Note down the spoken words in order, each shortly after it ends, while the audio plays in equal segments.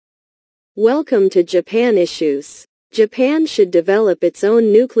Welcome to Japan Issues. Japan should develop its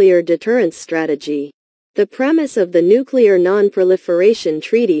own nuclear deterrence strategy. The premise of the Nuclear Non-Proliferation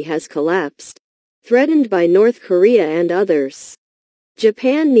Treaty has collapsed, threatened by North Korea and others.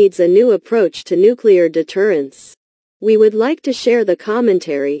 Japan needs a new approach to nuclear deterrence. We would like to share the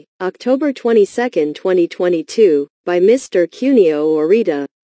commentary, October 22, 2022, by Mr. Kunio Orita,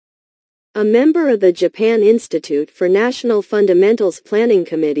 a member of the Japan Institute for National Fundamentals Planning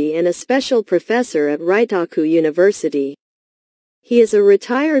Committee and a special professor at Reitaku University. He is a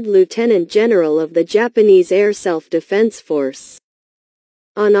retired lieutenant general of the Japanese Air Self-Defense Force.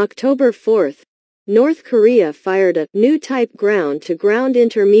 On October 4, North Korea fired a new type ground-to-ground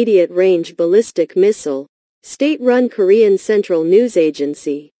intermediate-range ballistic missile, state-run Korean Central News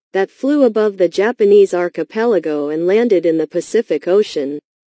Agency, that flew above the Japanese archipelago and landed in the Pacific Ocean.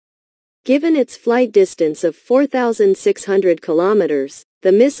 Given its flight distance of 4,600 kilometers,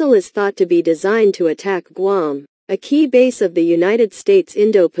 the missile is thought to be designed to attack Guam, a key base of the United States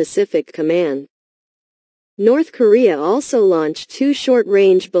Indo-Pacific Command. North Korea also launched two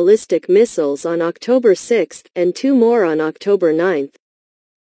short-range ballistic missiles on October 6 and two more on October 9.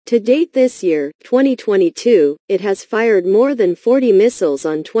 To date this year, 2022, it has fired more than 40 missiles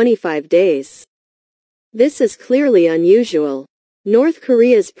on 25 days. This is clearly unusual. North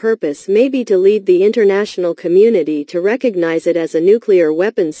Korea's purpose may be to lead the international community to recognize it as a nuclear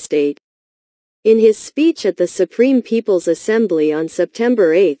weapons state. In his speech at the Supreme People's Assembly on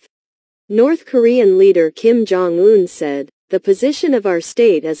September 8, North Korean leader Kim Jong-un said, "The position of our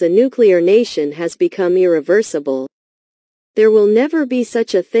state as a nuclear nation has become irreversible. There will never be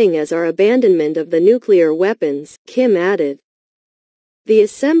such a thing as our abandonment of the nuclear weapons," Kim added. The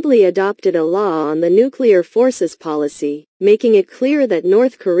Assembly adopted a law on the nuclear forces policy, making it clear that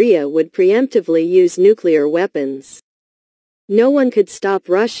North Korea would preemptively use nuclear weapons. No one could stop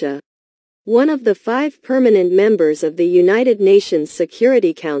Russia, one of the 5 permanent members of the United Nations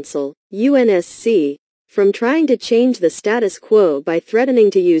Security Council, UNSC, from trying to change the status quo by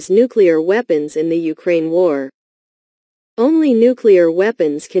threatening to use nuclear weapons in the Ukraine war. Only nuclear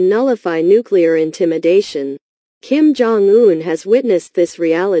weapons can nullify nuclear intimidation. Kim Jong-un has witnessed this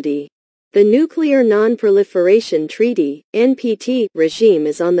reality. The Nuclear Non-Proliferation Treaty (NPT) regime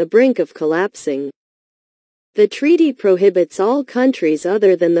is on the brink of collapsing. The treaty prohibits all countries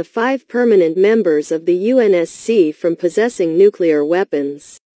other than the 5 permanent members of the UNSC from possessing nuclear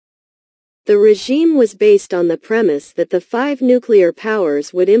weapons. The regime was based on the premise that the 5 nuclear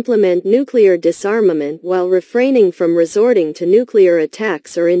powers would implement nuclear disarmament while refraining from resorting to nuclear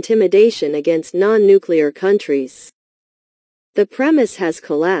attacks or intimidation against non-nuclear countries. The premise has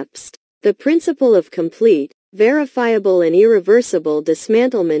collapsed. The principle of complete, verifiable and irreversible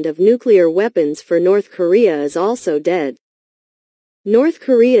dismantlement of nuclear weapons for North Korea is also dead. North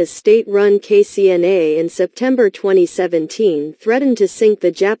Korea's state-run KCNA in September 2017 threatened to sink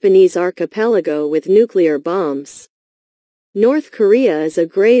the Japanese archipelago with nuclear bombs. North Korea is a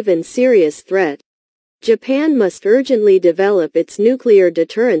grave and serious threat. Japan must urgently develop its nuclear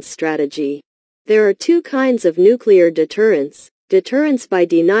deterrence strategy. There are 2 kinds of nuclear deterrence: deterrence by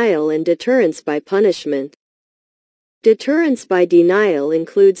denial and deterrence by punishment. Deterrence by denial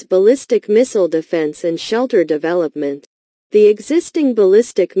includes ballistic missile defense and shelter development. The existing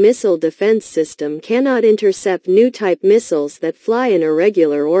ballistic missile defense system cannot intercept new type missiles that fly in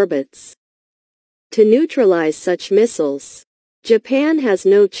irregular orbits. To neutralize such missiles, Japan has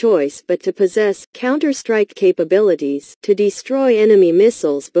no choice but to possess counterstrike capabilities to destroy enemy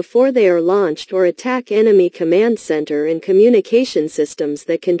missiles before they are launched or attack enemy command center and communication systems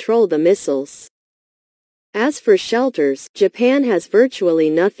that control the missiles. As for shelters, Japan has virtually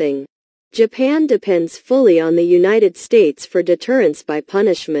nothing. Japan depends fully on the United States for deterrence by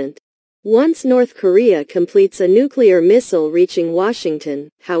punishment. Once North Korea completes a nuclear missile reaching Washington,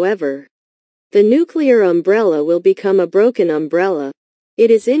 however, the nuclear umbrella will become a broken umbrella.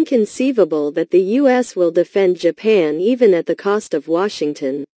 It is inconceivable that the U.S. will defend Japan even at the cost of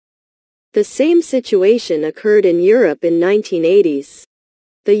Washington. The same situation occurred in Europe in 1980s.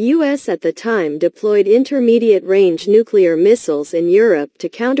 The U.S. at the time deployed intermediate-range nuclear missiles in Europe to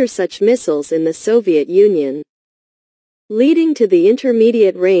counter such missiles in the Soviet Union, leading to the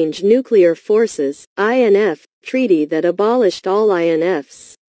Intermediate-Range Nuclear Forces (INF) treaty that abolished all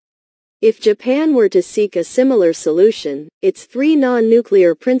INFs. If Japan were to seek a similar solution, its 3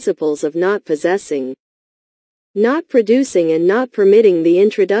 non-nuclear principles of not possessing, not producing and not permitting the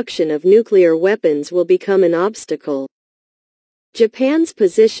introduction of nuclear weapons will become an obstacle. Japan's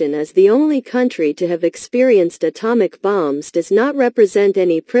position as the only country to have experienced atomic bombs does not represent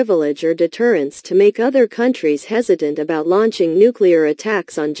any privilege or deterrence to make other countries hesitant about launching nuclear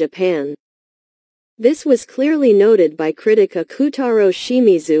attacks on Japan. This was clearly noted by critic Akutaro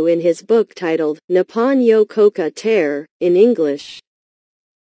Shimizu in his book titled Nippon yo Koka Terror, in English.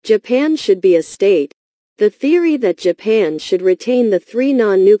 Japan should be a state. The theory that Japan should retain the 3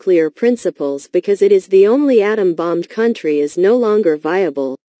 non-nuclear principles because it is the only atom-bombed country is no longer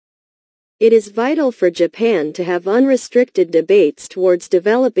viable. It is vital for Japan to have unrestricted debates towards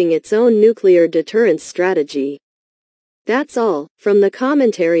developing its own nuclear deterrence strategy. That's all, from the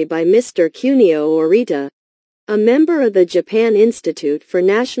commentary by Mr. Kunio Orita, a member of the Japan Institute for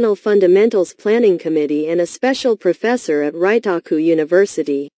National Fundamentals Planning Committee and a special professor at Reitaku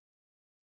University.